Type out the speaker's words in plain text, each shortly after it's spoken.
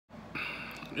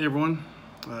Hey everyone,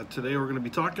 today we're going to be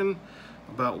talking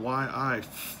about why I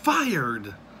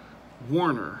fired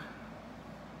Werner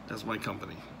as my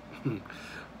company.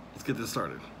 Let's get this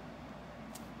started.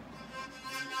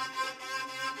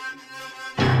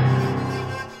 First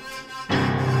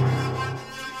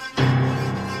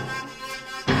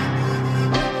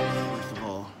of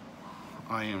all,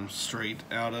 I am straight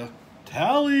out of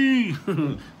Tally.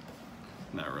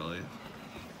 Not really.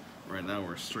 Right now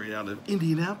we're straight out of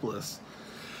Indianapolis.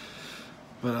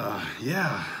 But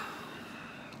yeah,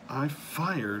 I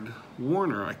fired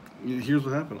Werner. Here's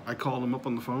what happened. I called him up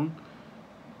on the phone,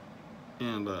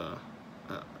 and I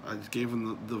just gave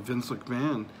him the Vince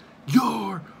McMahon,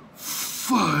 "You're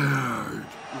fired."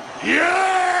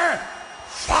 You're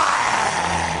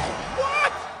fired!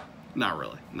 What? Not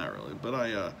really, but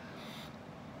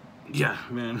yeah,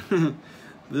 man,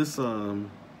 this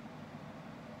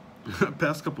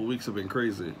past couple weeks have been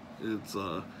crazy. It's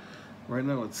right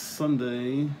now it's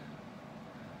Sunday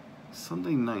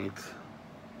night.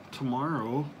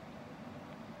 Tomorrow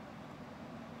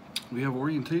we have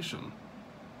orientation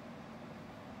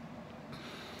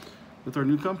with our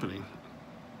new company,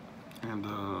 and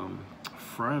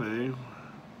Friday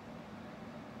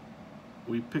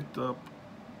we picked up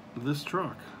this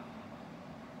truck.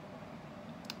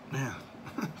 Man,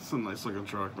 it's a nice looking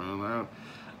truck, man.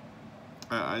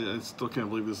 I still can't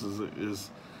believe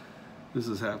this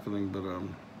is happening, but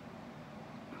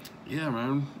yeah,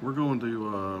 man, we're going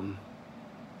to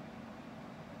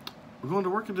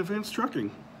work at Advanced Trucking.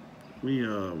 We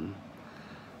man,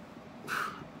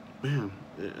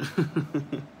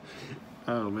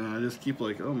 oh man, I just keep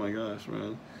like, oh my gosh,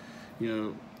 man. You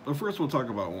know, well, first we'll talk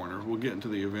about Werner. We'll get into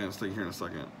the advanced thing here in a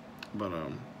second, but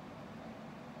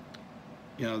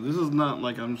you know, this is not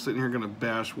like I'm sitting here gonna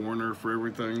bash Werner for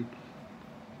everything.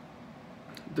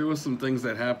 There was some things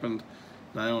that happened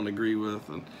that I don't agree with,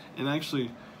 and actually,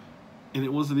 and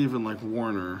it wasn't even like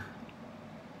Werner,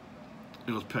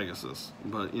 it was Pegasus.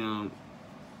 But you know,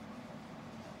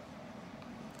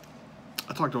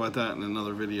 I talked about that in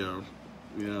another video.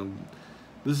 You know,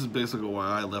 this is basically why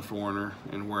I left Werner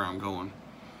and where I'm going.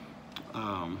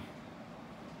 Oh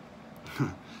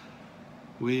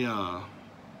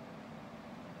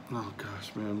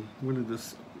gosh, man, when did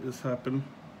this happen?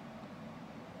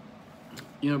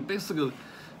 You know, basically,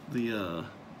 there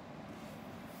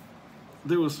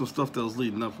was some stuff that was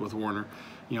leading up with Werner.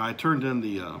 You know, I turned in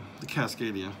the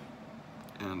Cascadia,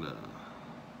 and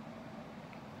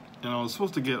I was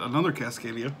supposed to get another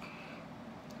Cascadia.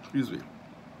 Excuse me.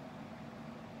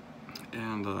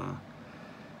 And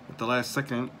at the last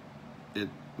second, it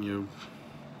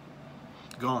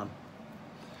gone.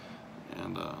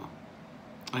 And I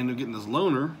ended up getting this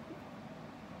loaner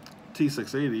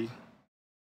T680.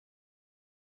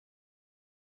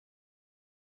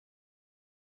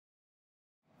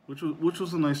 Which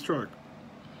was a nice truck,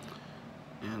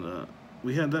 and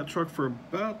we had that truck for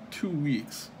about 2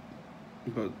 weeks,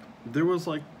 but there was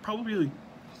like probably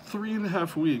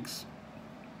 3.5 weeks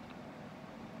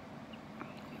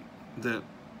that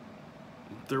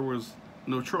there was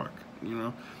no truck. You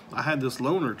know, I had this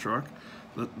loaner truck,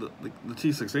 the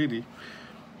T680,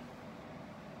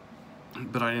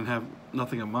 but I didn't have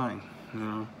nothing of mine. You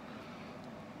know,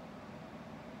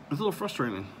 it's a little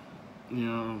frustrating. You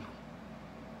know.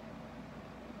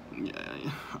 Yeah,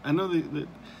 I know that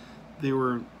they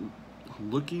were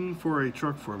looking for a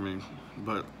truck for me,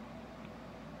 but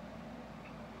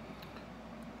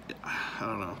I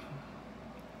don't know.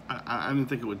 I didn't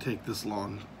think it would take this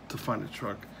long to find a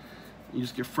truck. You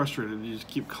just get frustrated. You just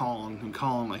keep calling and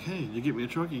calling, like, "Hey, you get me a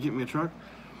truck? You get me a truck?"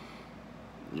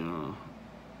 You know,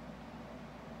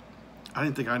 I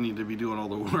didn't think I needed to be doing all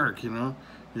the work. You know,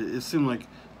 it seemed like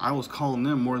I was calling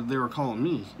them more than they were calling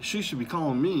me. She should be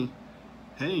calling me.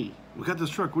 "Hey, we got this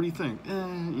truck. What do you think?"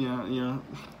 Yeah.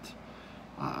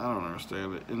 I don't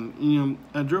understand it. And you know,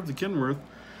 I drove to Kenworth,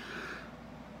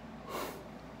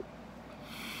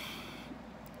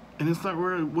 and it's not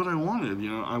what I wanted. You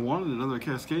know, I wanted another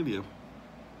Cascadia,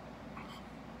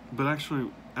 but actually,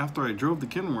 after I drove to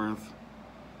Kenworth,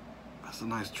 that's a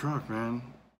nice truck, man.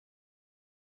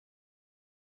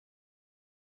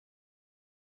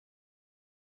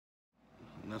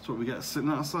 And that's what we got sitting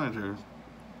outside here.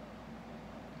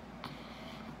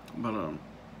 But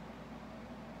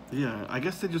yeah, I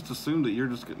guess they just assumed that you're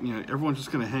just, you know, everyone's just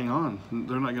gonna hang on.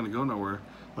 They're not gonna go nowhere.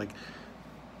 Like,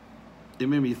 it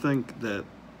made me think that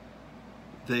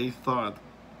they thought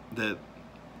that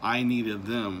I needed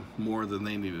them more than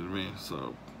they needed me.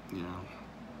 So, you know,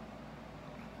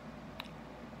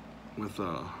 with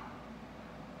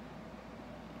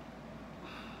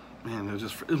man, it was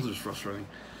just frustrating.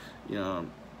 You know,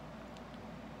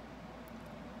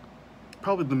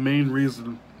 probably the main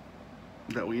reason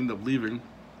that we end up leaving.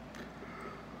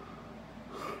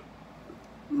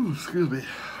 Ooh, excuse me.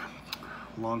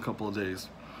 Long couple of days.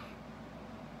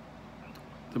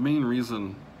 The main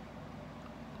reason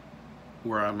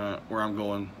where I'm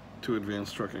going to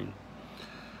advanced trucking,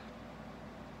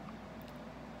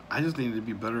 I just needed to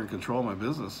be better in control of my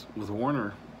business. With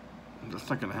Werner, that's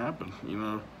not going to happen. You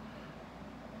know,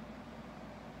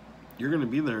 you're going to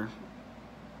be there,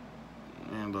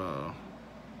 and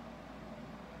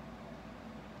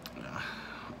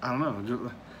I don't know. Just,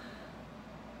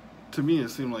 to me, it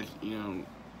seemed like, you know,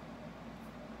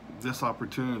 this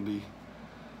opportunity,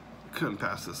 couldn't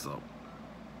pass this up,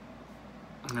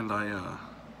 and I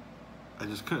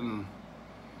just couldn't.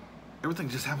 Everything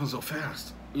just happened so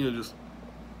fast. You know,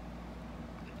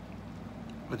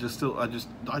 I just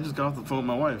got off the phone with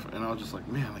my wife, and I was just like,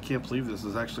 man, I can't believe this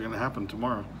is actually going to happen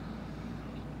tomorrow.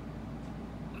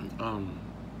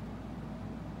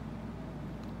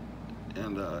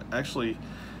 Actually,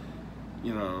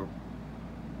 you know,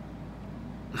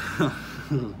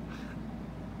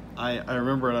 I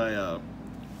remember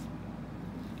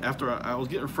after I was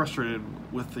getting frustrated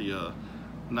with the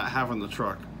not having the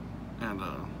truck, and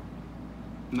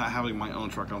not having my own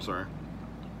truck, I'm sorry.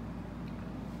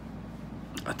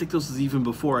 I think this is even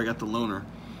before I got the loaner,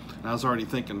 and I was already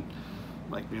thinking,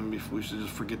 like, maybe we should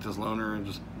just forget this loaner and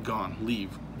just leave,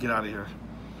 get out of here.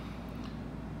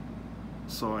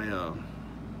 So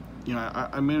you know,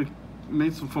 I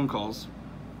made some phone calls,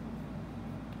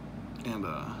 and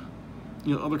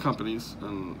you know, other companies,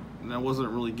 and I wasn't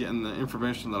really getting the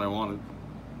information that I wanted.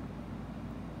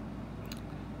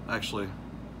 Actually,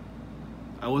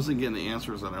 I wasn't getting the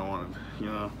answers that I wanted, you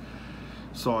know.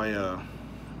 So I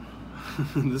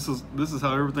this is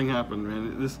how everything happened,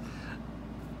 man.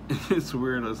 It's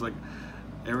weird. It's like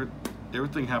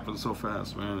everything happened so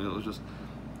fast, man. It was just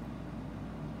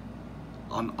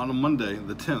on a Monday,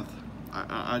 the 10th.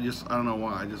 I don't know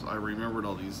why. I remembered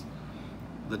all these.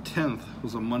 The 10th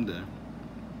was a Monday,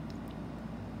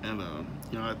 and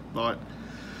you know, I thought,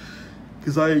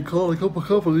 because I had called a couple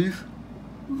companies,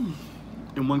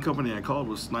 and one company I called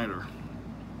was Snyder,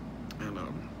 and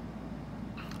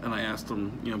I asked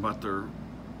them, you know, about their,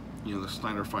 you know, the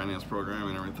Snyder finance program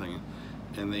and everything,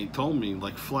 and they told me,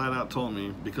 like, flat out told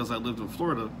me, because I lived in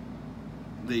Florida,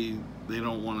 they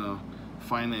don't want to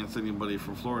finance anybody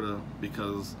from Florida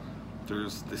because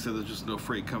they said there's just no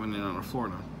freight coming in out of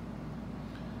Florida.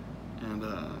 And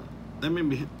that made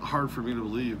me hard for me to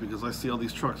believe, because I see all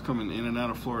these trucks coming in and out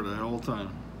of Florida all the time.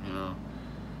 You know,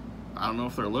 I don't know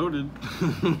if they're loaded,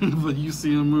 but you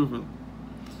see them moving.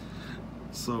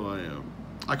 So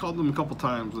I called them a couple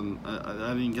times, and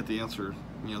I didn't get the answer,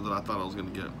 you know, that I thought I was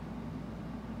going to get.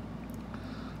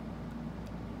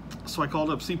 So I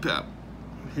called up CPAP,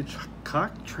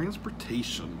 Hitchcock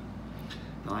Transportation,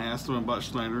 and I asked him about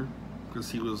Schneider,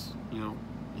 because he was, you know,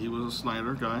 he was a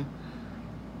Snyder guy.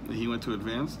 He went to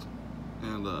Advanced,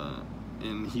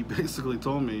 and he basically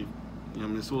told me, you know, I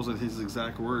mean, this wasn't his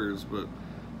exact words, but,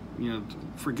 you know,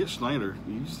 forget Schneider.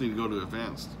 You just need to go to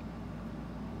Advanced.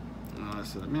 And I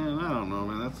said, man, I don't know,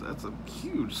 man. That's a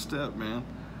huge step, man.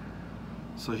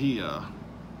 So he's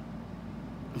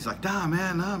like, nah,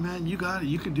 man, you got it.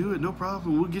 You can do it. No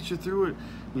problem. We'll get you through it.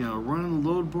 You know, running the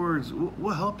load boards.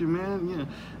 We'll help you, man. Yeah.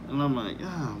 And I'm like,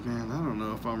 oh, man, I don't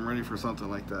know if I'm ready for something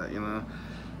like that, you know.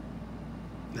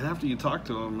 And after you talk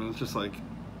to him, it's just like,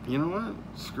 you know what?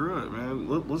 Screw it, man.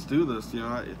 Let's do this. You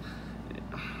know,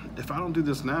 if I don't do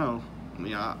this now,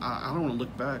 yeah, I don't want to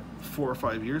look back 4 or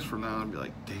 5 years from now and be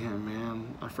like, damn,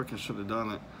 man, I freaking should have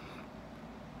done it.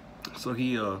 So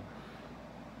he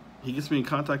gets me in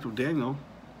contact with Daniel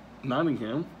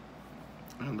Nottingham,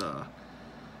 and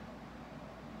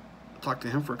talked to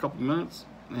him for a couple minutes,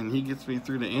 and he gets me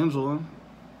through to Angela,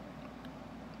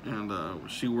 and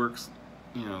she works,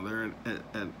 you know, there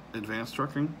at Advanced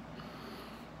Trucking.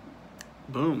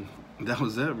 Boom, that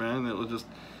was it, man.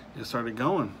 It started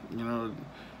going, you know.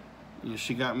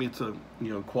 She got me to,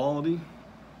 you know, quality,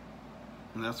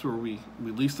 and that's where we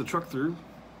leased the truck through,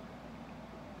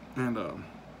 and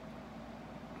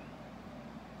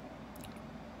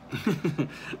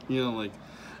you know, like,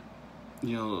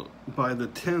 you know, by the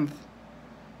 10th,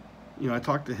 you know, I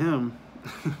talked to him.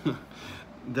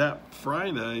 That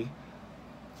Friday,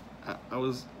 I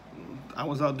was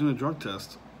out doing a drug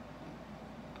test,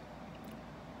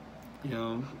 you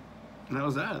know, and that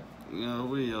was that. You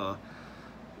know,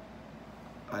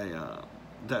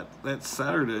 that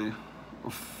Saturday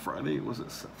or Friday, was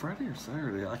it Friday or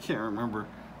Saturday? I can't remember.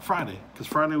 Friday, because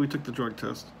Friday we took the drug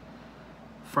test.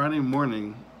 Friday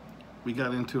morning, we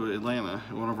got into Atlanta,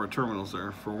 one of our terminals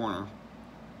there for Werner.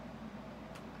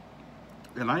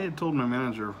 And I had told my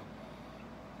manager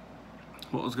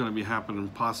what was going to be happening,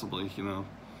 possibly, you know,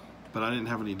 but I didn't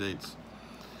have any dates.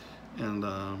 And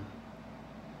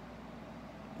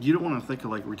you don't want to think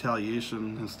of like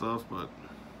retaliation and stuff, but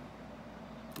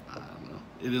I don't know.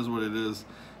 It is what it is.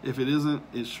 If it isn't,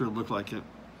 it sure looked like it.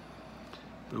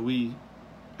 But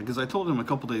because I told him a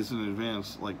couple days in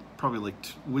advance, like probably like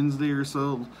Wednesday or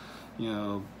so, you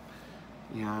know,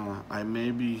 yeah, I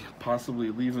may be possibly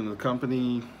leaving the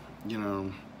company, you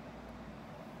know,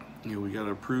 we got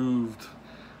approved,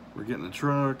 we're getting a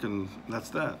truck, and that's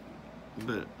that.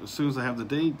 But as soon as I have the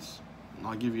dates,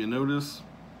 I'll give you a notice,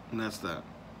 and that's that.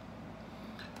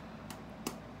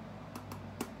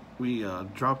 We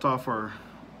dropped off our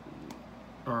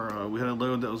we had a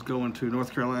load that was going to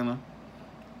North Carolina,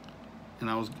 and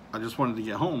I just wanted to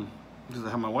get home because I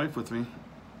had my wife with me.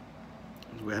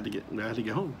 We had to get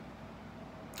home,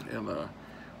 and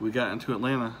we got into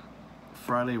Atlanta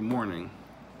Friday morning,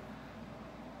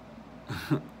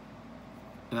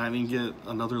 and I didn't get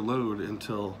another load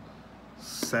until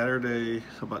Saturday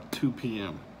about 2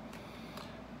 p.m.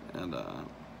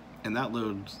 And that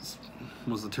load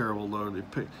was a terrible load.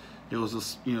 It was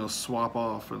just, you know, swap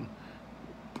off and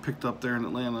picked up there in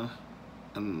Atlanta,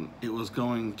 and it was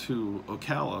going to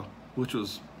Ocala, which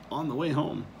was on the way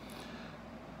home,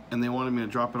 and they wanted me to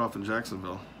drop it off in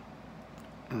Jacksonville.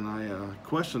 And I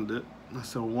questioned it. I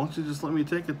said, well, why don't you just let me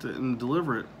take it and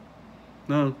deliver it?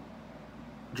 No,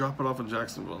 drop it off in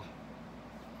Jacksonville.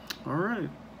 All right.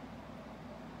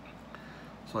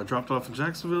 So I dropped it off in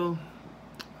Jacksonville,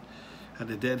 had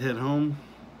to deadhead home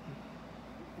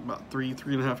about three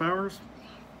and a half hours.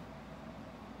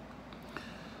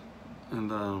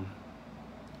 And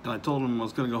I told him I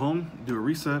was going to go home, do a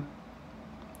reset,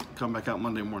 come back out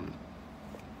Monday morning.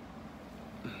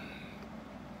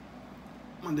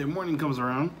 Monday morning comes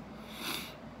around,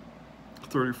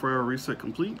 34-hour reset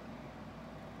complete.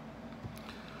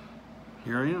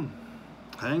 Here I am,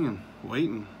 hanging,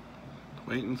 waiting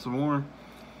some more.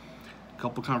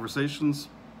 Couple conversations,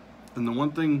 and the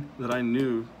one thing that I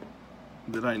knew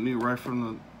right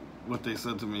from what they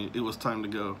said to me, it was time to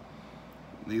go.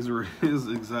 These were his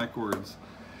exact words.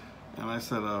 And I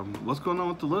said, what's going on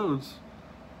with the loads?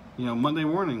 You know, Monday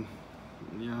morning.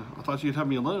 Yeah, I thought you'd have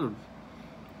me a load.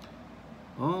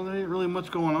 Well, there ain't really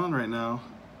much going on right now.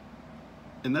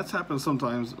 And that's happened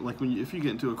sometimes, like if you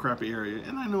get into a crappy area,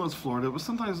 and I know it's Florida, but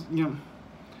sometimes, you know,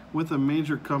 with a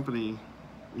major company,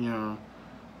 you know,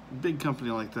 big company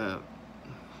like that,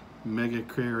 mega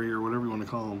carrier, whatever you want to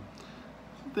call them,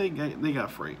 they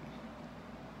got freight.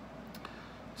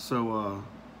 So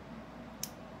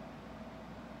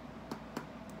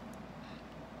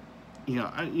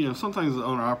sometimes the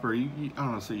owner operator, I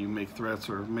don't know, say you make threats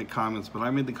or make comments, but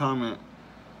I made the comment,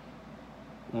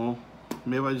 well,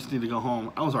 maybe I just need to go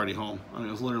home. I was already home. I mean,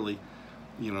 it was literally,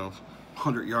 you know,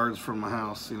 100 yards from my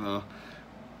house, you know.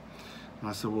 And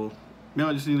I said, well, maybe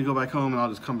I just need to go back home, and I'll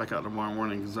just come back out tomorrow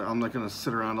morning, because I'm not going to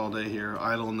sit around all day here,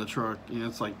 idle in the truck. You know,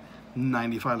 it's like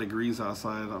 95 degrees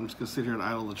outside. I'm just going to sit here and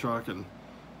idle the truck and,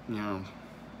 you know,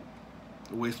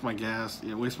 waste my gas,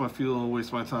 you know, waste my fuel,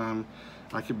 waste my time.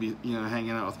 I could be, you know,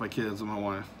 hanging out with my kids and my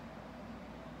wife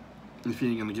if you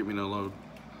ain't going to get me no load.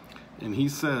 And he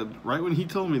said, right when he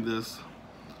told me this,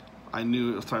 I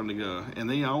knew it was time to go. And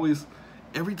they always,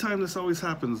 every time this always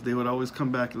happens, they would always come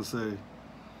back and say,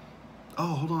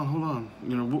 oh, hold on.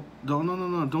 You know,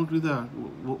 no, don't do that.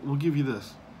 We'll give you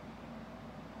this.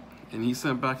 And he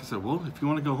sent back and said, well, if you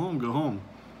want to go home, go home.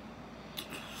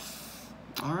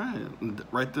 All right. And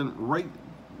right then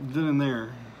and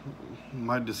there,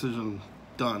 my decision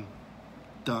done,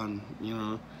 you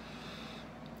know.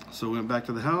 So we went back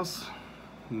to the house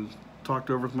and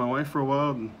talked over with my wife for a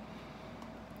while,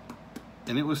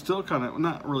 and it was still kind of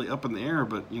not really up in the air,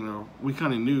 but you know, we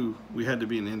kind of knew we had to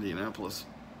be in Indianapolis.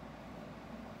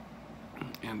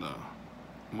 And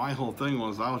my whole thing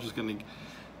was I was just going to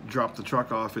drop the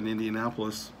truck off in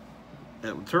Indianapolis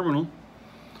at the terminal.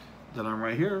 Then I'm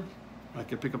right here. I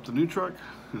could pick up the new truck,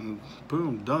 and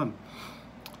boom, done.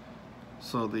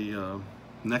 So the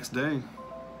next day,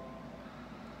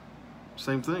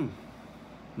 same thing.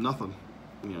 Nothing,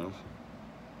 you know,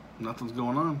 nothing's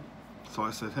going on. So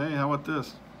I said, hey, how about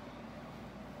this?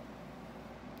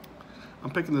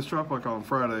 I'm picking this truck up on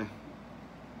Friday,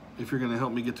 if you're going to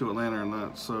help me get to Atlanta or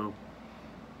not. So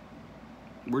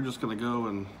we're just going to go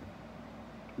and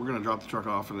we're going to drop the truck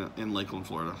off in Lakeland,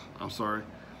 Florida. I'm sorry.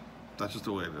 That's just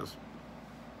the way it is.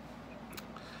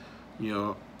 You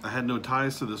know, I had no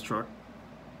ties to this truck.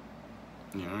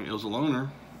 You know, it was a loaner,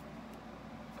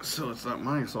 so it's not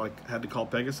mine. So I had to call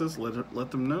Pegasus,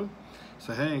 let them know.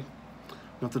 Say, hey, you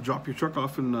have to drop your truck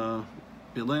off in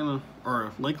Atlanta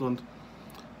or Lakeland,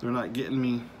 they're not getting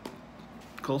me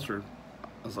closer.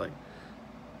 I was like,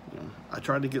 you know, I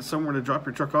tried to get somewhere to drop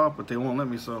your truck off, but they won't let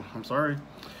me, so I'm sorry.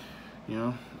 You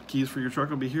know, keys for your truck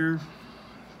will be here.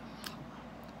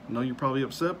 I know you're probably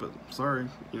upset, but sorry.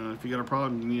 You know, if you got a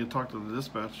problem, you need to talk to the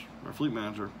dispatch or fleet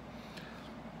manager.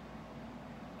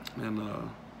 And I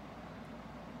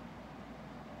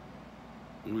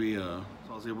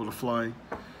was able to fly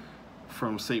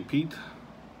from St. Pete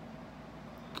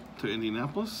to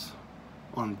Indianapolis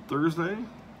on Thursday.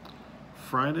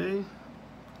 Friday,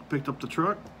 picked up the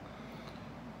truck.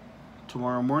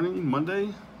 Tomorrow morning,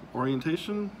 Monday,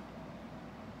 orientation.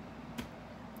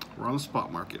 We're on the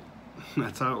spot market.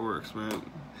 That's how it works, man. It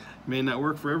may not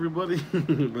work for everybody,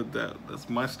 but that's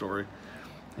my story.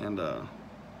 And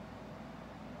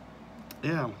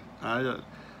yeah, I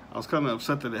was kind of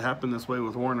upset that it happened this way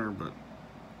with Werner, but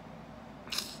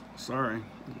sorry,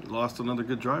 lost another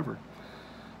good driver.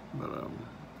 But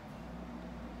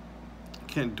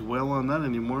can't dwell on that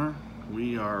anymore.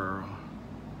 We are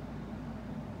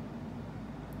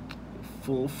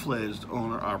full-fledged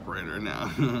owner-operator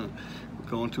now. We're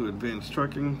going to Advanced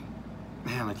Trucking.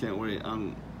 Man, I can't wait.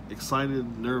 I'm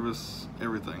excited, nervous,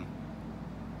 everything.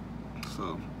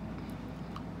 So,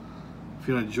 if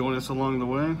you want to join us along the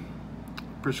way,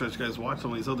 appreciate you guys watching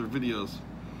all these other videos.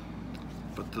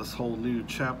 But this whole new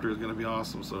chapter is going to be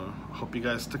awesome, so I hope you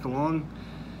guys stick along.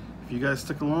 If you guys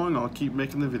stick along, I'll keep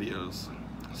making the videos.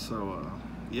 So,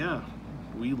 yeah,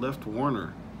 we left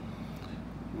Werner.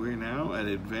 We're now at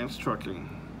Advanced Trucking.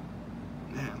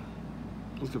 Man,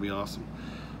 it's going to be awesome.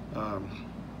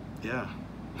 Yeah,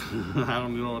 I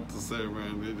don't know what to say,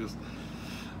 man. They just,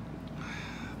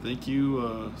 thank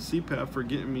you, CPAP, for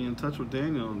getting me in touch with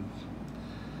Daniel,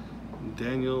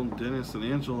 Dennis, and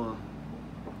Angela.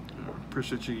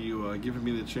 Appreciate you giving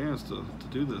me the chance to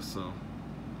do this. So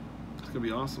it's gonna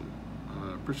be awesome.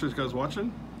 Appreciate you guys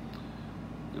watching,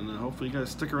 and hopefully you guys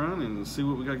stick around and see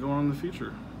what we got going on in the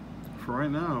future. For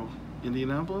right now,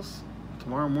 Indianapolis,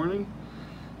 tomorrow morning,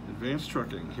 Advanced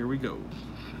Trucking. Here we go.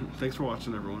 Thanks for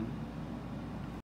watching, everyone.